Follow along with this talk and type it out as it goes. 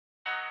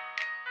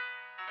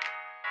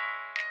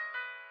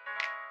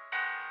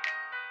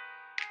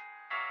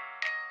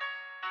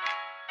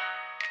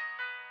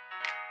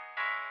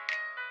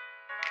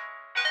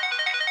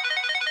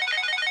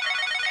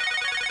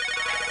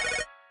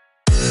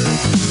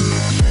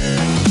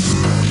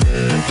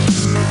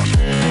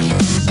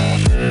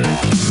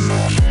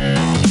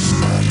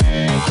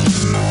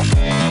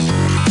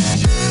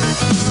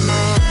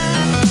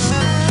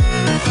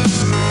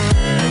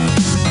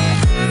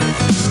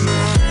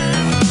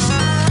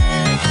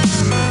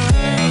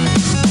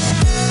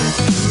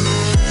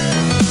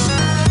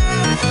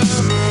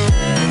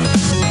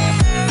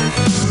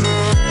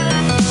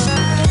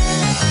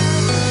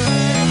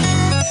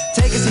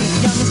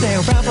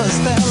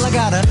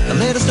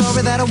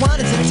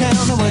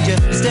town, or would you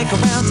stick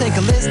around, take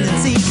a listen and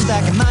see? Cause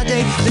back in my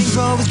day, things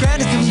were always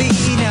grand as can be.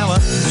 Now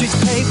streets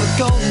paved with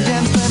golden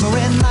gems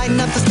glimmering, lighting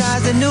up the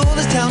skies and new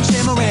this town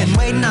shimmering.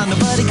 Waiting on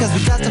nobody cause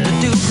we got stuff to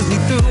do, cause we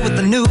through with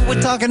the new.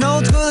 We're talking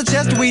old school, it's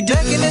just we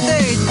back in the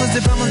days was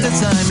the fun of the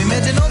time.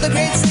 Imagine all the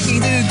great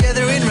singing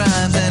together in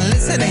rhymes and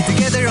listening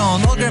together on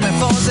old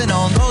gramophones and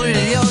on old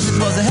radios. It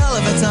was a hell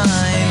of a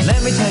time.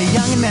 Let me tell you,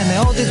 young and man, the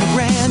old days were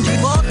grand.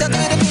 You'd walk down to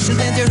the beach and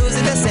dance your who's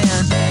in the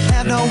sand.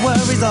 Have no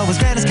worries, always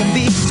grand as can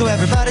be. So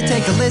everybody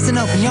take a listen,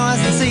 open your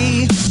eyes and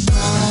see.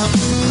 Walk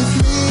with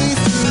me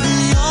through the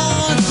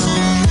yard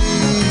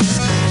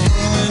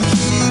and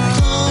keep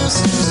close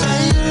and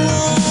stay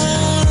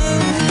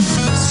warm.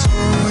 So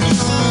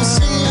you'll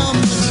see how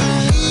much you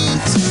mean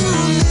to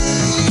me.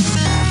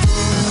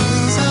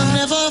 Things I've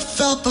never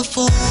felt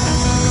before.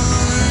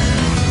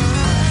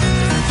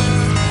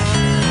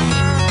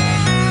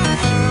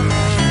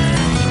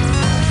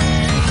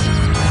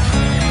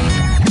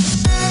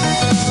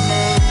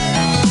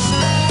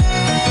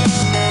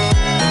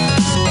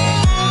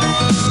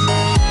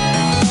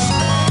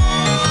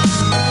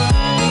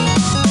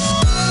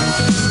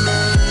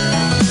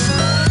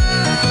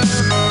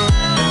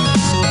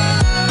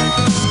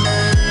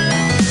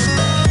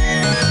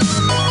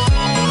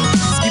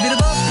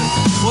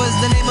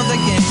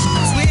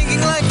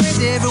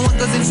 Everyone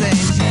goes insane.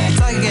 It's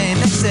like a game,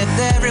 except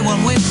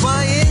everyone wins.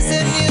 Why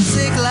isn't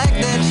music like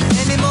that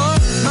anymore?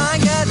 My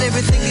God,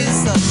 everything is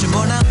such a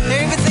bore now.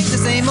 Everything's the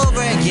same over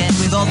again,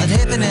 with all that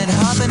hippin' and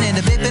hoppin' and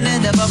the bippin'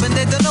 and the bobbin'.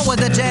 They don't know what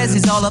the jazz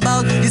is all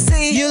about. You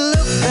see, you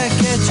look back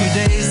at your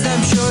days,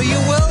 I'm sure you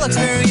will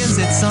experience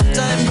it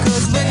sometime.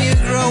 Cause when you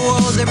grow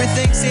old,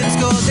 everything seems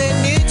cold. And